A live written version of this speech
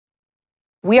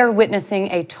We are witnessing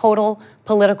a total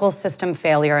political system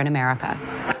failure in America.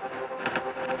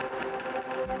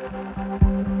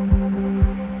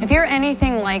 If you're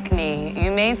anything like me,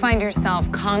 you may find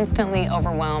yourself constantly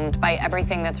overwhelmed by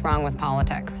everything that's wrong with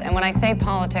politics. And when I say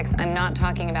politics, I'm not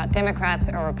talking about Democrats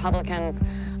or Republicans.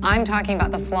 I'm talking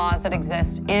about the flaws that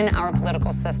exist in our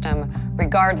political system,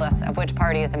 regardless of which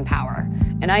party is in power.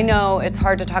 And I know it's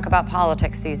hard to talk about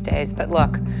politics these days, but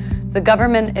look, the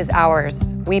government is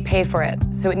ours. We pay for it,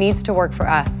 so it needs to work for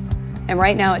us. And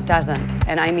right now it doesn't,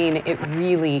 and I mean it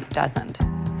really doesn't.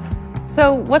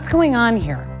 So what's going on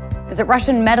here? Is it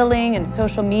Russian meddling in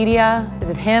social media? Is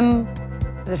it him?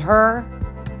 Is it her?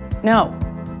 No.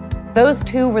 Those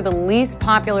two were the least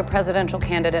popular presidential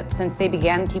candidates since they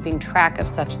began keeping track of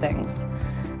such things.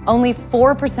 Only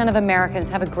 4% of Americans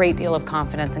have a great deal of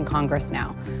confidence in Congress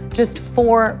now. Just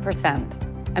 4%.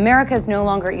 America is no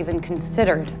longer even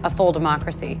considered a full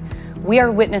democracy. We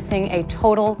are witnessing a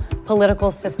total political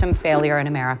system failure in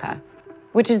America,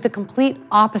 which is the complete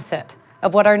opposite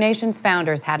of what our nation's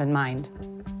founders had in mind.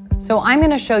 So I'm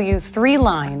going to show you 3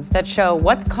 lines that show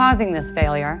what's causing this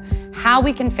failure, how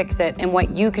we can fix it, and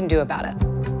what you can do about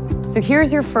it. So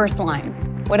here's your first line.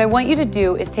 What I want you to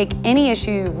do is take any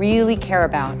issue you really care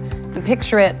about and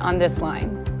picture it on this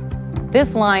line.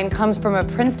 This line comes from a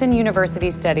Princeton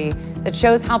University study that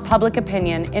shows how public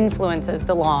opinion influences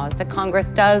the laws that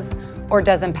Congress does or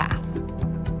doesn't pass.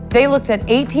 They looked at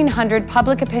 1,800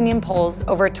 public opinion polls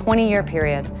over a 20-year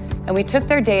period, and we took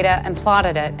their data and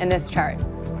plotted it in this chart.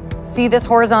 See this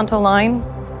horizontal line?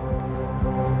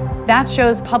 That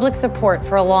shows public support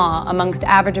for a law amongst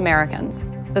average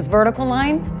Americans. This vertical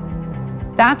line?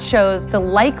 That shows the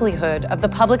likelihood of the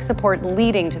public support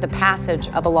leading to the passage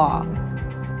of a law.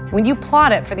 When you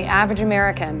plot it for the average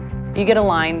American, you get a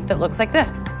line that looks like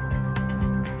this.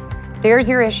 There's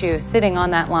your issue sitting on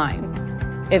that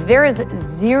line. If there is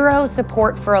 0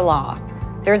 support for a law,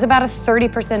 there's about a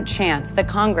 30% chance that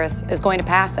Congress is going to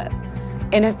pass it.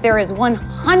 And if there is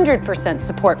 100%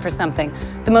 support for something,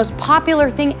 the most popular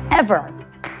thing ever,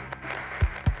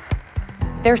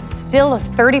 there's still a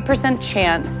 30%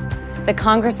 chance that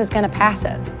Congress is going to pass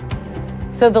it.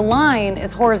 So the line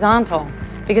is horizontal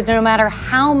because no matter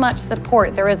how much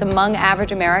support there is among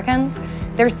average Americans,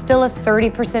 there's still a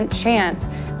 30% chance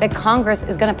that Congress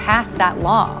is going to pass that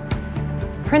law.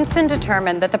 Princeton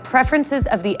determined that the preferences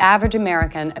of the average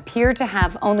American appear to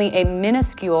have only a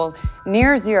minuscule,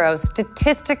 near zero,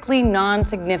 statistically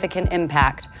non-significant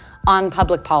impact on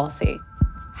public policy.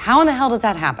 How in the hell does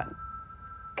that happen?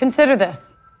 Consider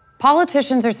this.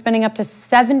 Politicians are spending up to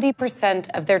 70%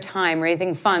 of their time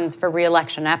raising funds for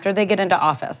re-election after they get into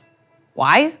office.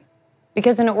 Why?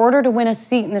 Because in order to win a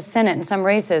seat in the Senate in some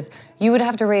races, you would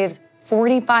have to raise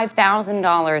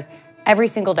 $45,000 every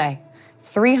single day,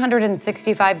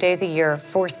 365 days a year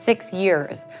for 6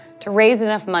 years to raise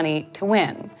enough money to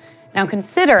win. Now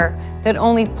consider that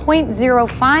only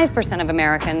 0.05% of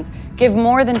Americans give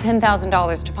more than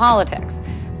 $10,000 to politics.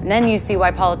 And then you see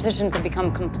why politicians have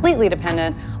become completely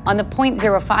dependent on the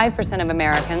 0.05% of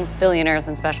Americans, billionaires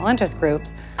and special interest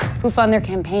groups, who fund their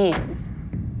campaigns.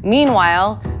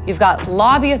 Meanwhile, you've got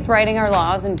lobbyists writing our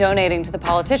laws and donating to the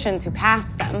politicians who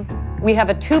pass them. We have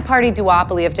a 2-party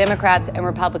duopoly of Democrats and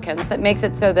Republicans that makes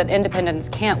it so that independents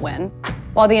can't win,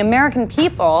 while the American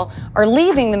people are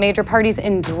leaving the major parties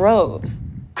in droves.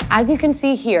 As you can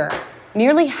see here,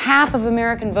 nearly half of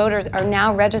American voters are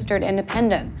now registered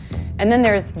independent. And then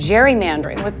there's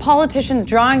gerrymandering, with politicians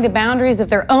drawing the boundaries of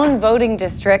their own voting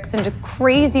districts into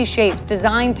crazy shapes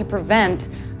designed to prevent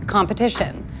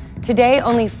competition. Today,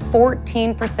 only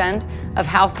 14% of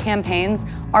House campaigns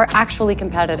are actually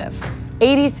competitive.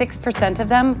 86% of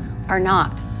them are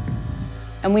not.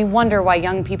 And we wonder why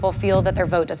young people feel that their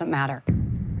vote doesn't matter.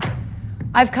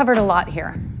 I've covered a lot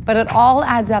here, but it all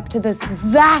adds up to this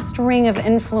vast ring of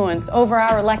influence over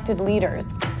our elected leaders.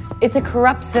 It's a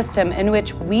corrupt system in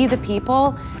which we, the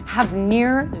people, have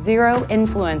near zero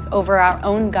influence over our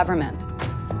own government.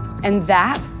 And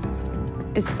that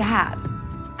is sad.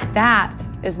 That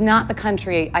is not the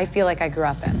country I feel like I grew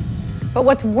up in. But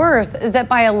what's worse is that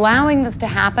by allowing this to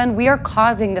happen, we are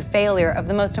causing the failure of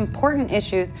the most important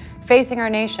issues facing our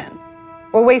nation.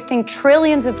 We're wasting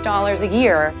trillions of dollars a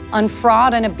year on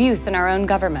fraud and abuse in our own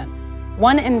government.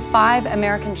 1 in 5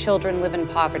 American children live in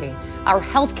poverty. Our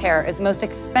health care is the most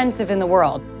expensive in the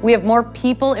world. We have more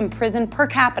people in prison per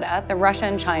capita than Russia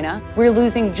and China. We're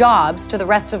losing jobs to the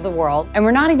rest of the world, and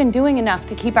we're not even doing enough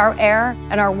to keep our air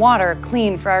and our water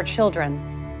clean for our children.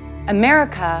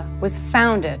 America was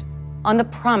founded on the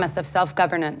promise of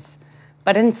self-governance,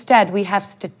 but instead we have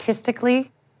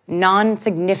statistically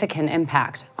non-significant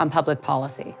impact on public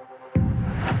policy.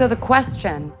 So the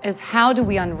question is, how do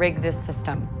we unrig this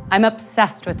system? I'm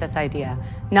obsessed with this idea,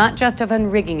 not just of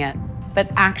unrigging it, but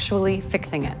actually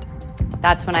fixing it.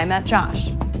 That's when I met Josh.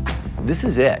 This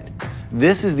is it.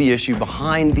 This is the issue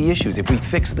behind the issues. If we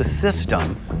fix the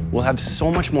system, we'll have so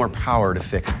much more power to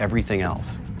fix everything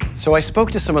else. So I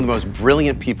spoke to some of the most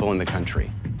brilliant people in the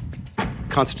country.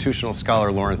 Constitutional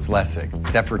scholar Lawrence Lessig,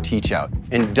 Zephyr Teachout,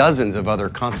 and dozens of other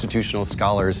constitutional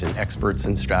scholars and experts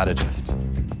and strategists.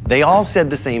 They all said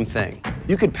the same thing.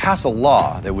 You could pass a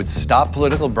law that would stop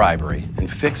political bribery and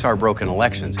fix our broken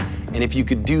elections. And if you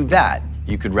could do that,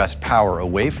 you could wrest power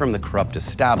away from the corrupt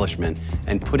establishment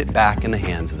and put it back in the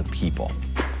hands of the people.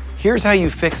 Here's how you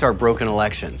fix our broken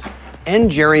elections.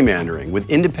 End gerrymandering with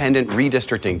independent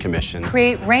redistricting commissions.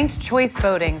 Create ranked choice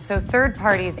voting so third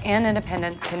parties and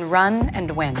independents can run and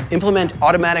win. Implement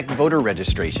automatic voter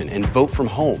registration and vote from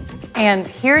home. And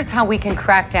here's how we can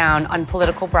crack down on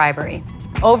political bribery.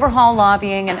 Overhaul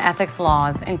lobbying and ethics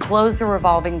laws and close the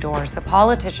revolving door so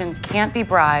politicians can't be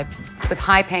bribed with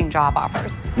high-paying job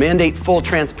offers. Mandate full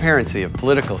transparency of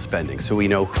political spending so we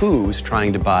know who's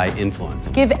trying to buy influence.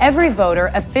 Give every voter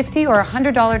a $50 or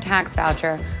 $100 tax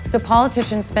voucher so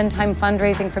politicians spend time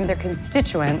fundraising from their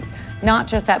constituents, not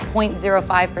just that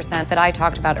 0.05% that I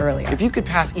talked about earlier. If you could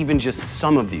pass even just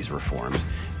some of these reforms,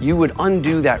 you would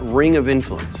undo that ring of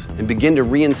influence and begin to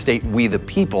reinstate we the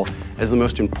people as the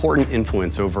most important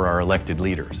influence over our elected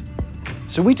leaders.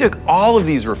 So we took all of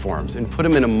these reforms and put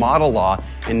them in a model law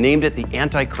and named it the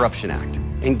Anti-Corruption Act.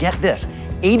 And get this,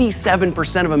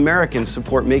 87% of Americans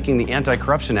support making the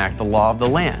Anti-Corruption Act the law of the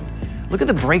land. Look at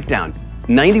the breakdown.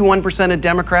 91% of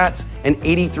Democrats and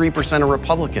 83% of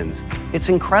Republicans. It's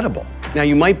incredible. Now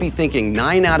you might be thinking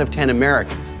 9 out of 10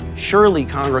 Americans. Surely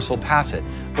Congress will pass it.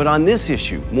 But on this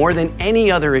issue, more than any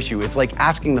other issue, it's like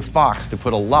asking the fox to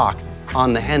put a lock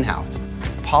on the henhouse.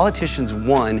 Politicians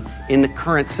won in the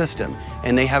current system,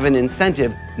 and they have an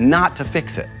incentive not to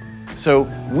fix it. So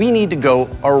we need to go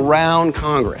around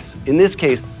Congress, in this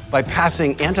case, by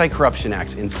passing anti-corruption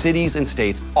acts in cities and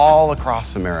states all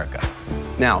across America.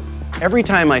 Now, every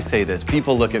time I say this,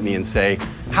 people look at me and say,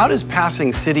 how does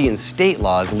passing city and state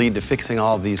laws lead to fixing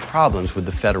all of these problems with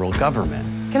the federal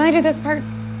government? Can I do this part?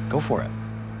 Go for it.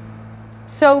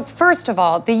 So first of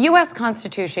all, the US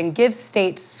Constitution gives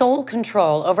states sole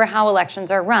control over how elections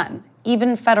are run,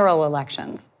 even federal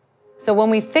elections. So when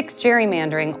we fix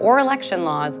gerrymandering or election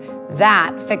laws,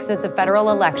 that fixes the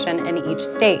federal election in each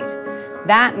state.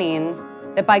 That means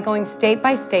that by going state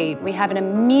by state, we have an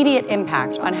immediate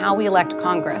impact on how we elect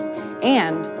Congress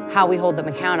and how we hold them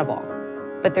accountable.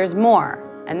 But there's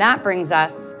more, and that brings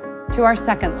us to our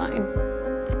second line.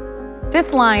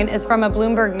 This line is from a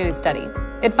Bloomberg News study.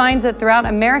 It finds that throughout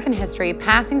American history,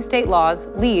 passing state laws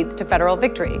leads to federal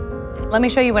victory. Let me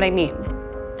show you what I mean.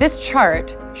 This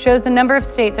chart shows the number of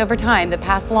states over time that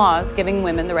pass laws giving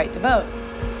women the right to vote.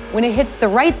 When it hits the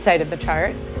right side of the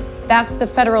chart, that's the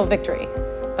federal victory.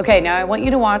 Okay, now I want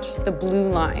you to watch the blue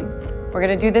line. We're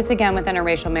gonna do this again with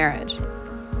interracial marriage.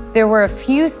 There were a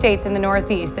few states in the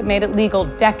Northeast that made it legal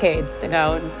decades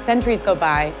ago, and centuries go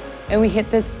by, and we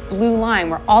hit this blue line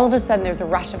where all of a sudden there's a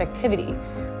rush of activity,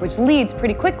 which leads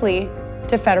pretty quickly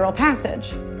to federal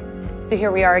passage. So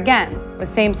here we are again with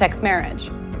same-sex marriage.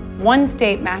 One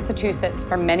state, Massachusetts,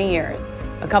 for many years.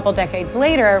 A couple decades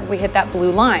later, we hit that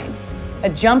blue line, a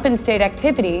jump in state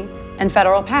activity and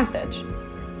federal passage.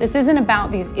 This isn't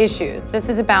about these issues. This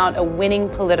is about a winning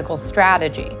political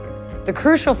strategy. The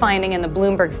crucial finding in the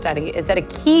Bloomberg study is that a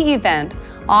key event,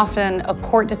 often a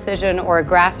court decision or a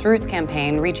grassroots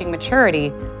campaign reaching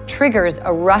maturity, triggers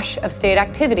a rush of state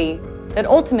activity that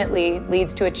ultimately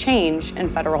leads to a change in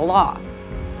federal law.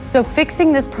 So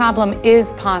fixing this problem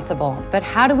is possible, but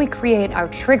how do we create our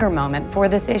trigger moment for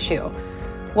this issue?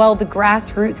 Well, the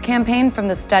grassroots campaign from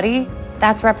the study,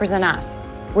 that's RepresentUs.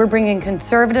 We're bringing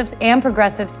conservatives and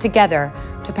progressives together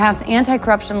to pass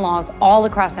anti-corruption laws all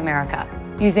across America,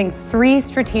 using 3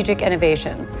 strategic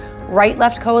innovations: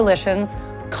 right-left coalitions,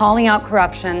 calling out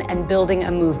corruption, and building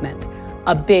a movement,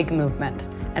 a big movement.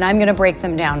 And I'm gonna break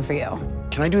them down for you.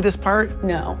 Can I do this part?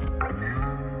 No.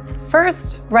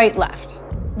 First, right-left.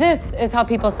 This is how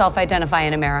people self-identify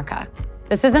in America.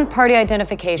 This isn't party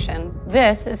identification.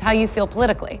 This is how you feel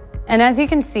politically. And as you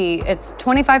can see, it's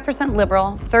 25%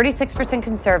 liberal, 36%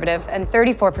 conservative, and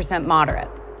 34% moderate.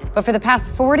 But for the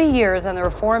past 40 years on the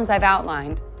reforms I've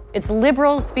outlined, it's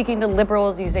liberals speaking to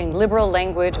liberals using liberal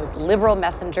language with liberal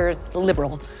messengers,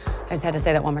 liberal. I just had to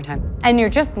say that one more time. And you're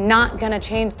just not gonna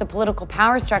change the political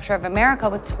power structure of America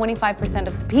with 25%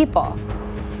 of the people.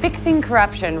 Fixing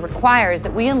corruption requires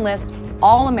that we enlist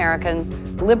all Americans,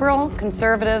 liberal,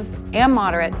 conservatives, and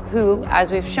moderates who, as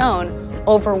we've shown,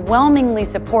 overwhelmingly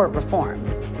support reform.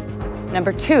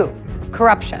 Number 2,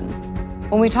 corruption.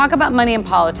 When we talk about money in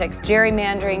politics,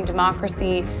 gerrymandering,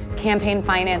 democracy, campaign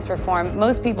finance reform,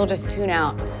 most people just tune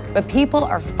out, but people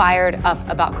are fired up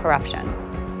about corruption.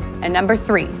 And number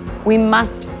 3, we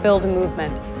must build a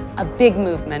movement, a big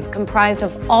movement comprised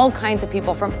of all kinds of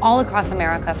people from all across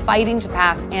America fighting to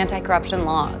pass anti-corruption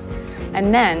laws,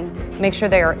 and then make sure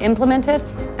they are implemented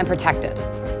and protected.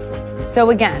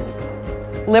 So again,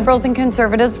 liberals and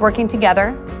conservatives working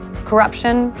together,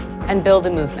 corruption, and build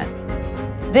a movement.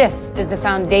 This is the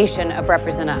foundation of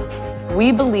Represent Us.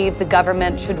 We believe the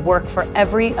government should work for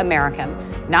every American,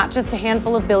 not just a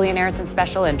handful of billionaires and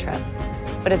special interests.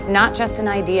 But it's not just an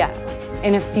idea.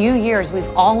 In a few years, we've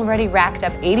already racked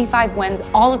up 85 wins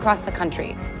all across the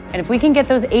country. And if we can get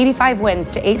those 85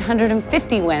 wins to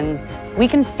 850 wins, we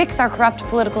can fix our corrupt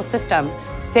political system,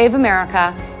 save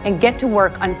America, and get to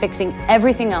work on fixing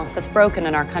everything else that's broken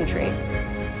in our country.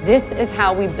 This is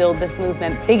how we build this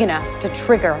movement big enough to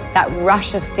trigger that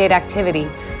rush of state activity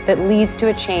that leads to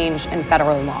a change in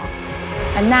federal law.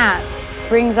 And that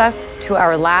brings us to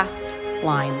our last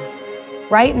line.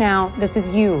 Right now, this is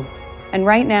you. And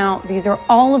right now, these are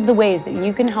all of the ways that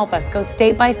you can help us go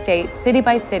state by state, city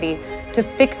by city, to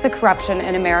fix the corruption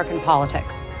in American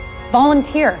politics.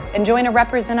 Volunteer and join a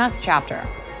Represent Us chapter.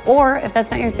 Or, if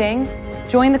that's not your thing,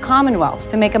 join the Commonwealth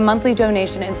to make a monthly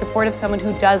donation in support of someone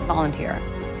who does volunteer.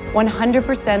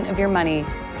 100% of your money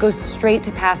goes straight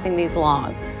to passing these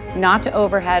laws, not to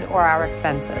overhead or our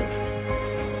expenses.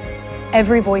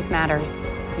 Every voice matters.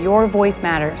 Your voice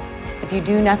matters. If you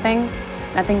do nothing,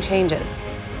 nothing changes.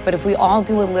 But if we all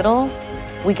do a little,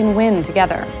 we can win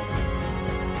together.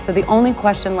 So the only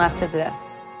question left is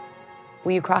this: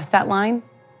 will you cross that line?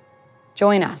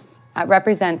 Join us at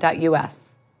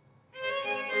represent.us.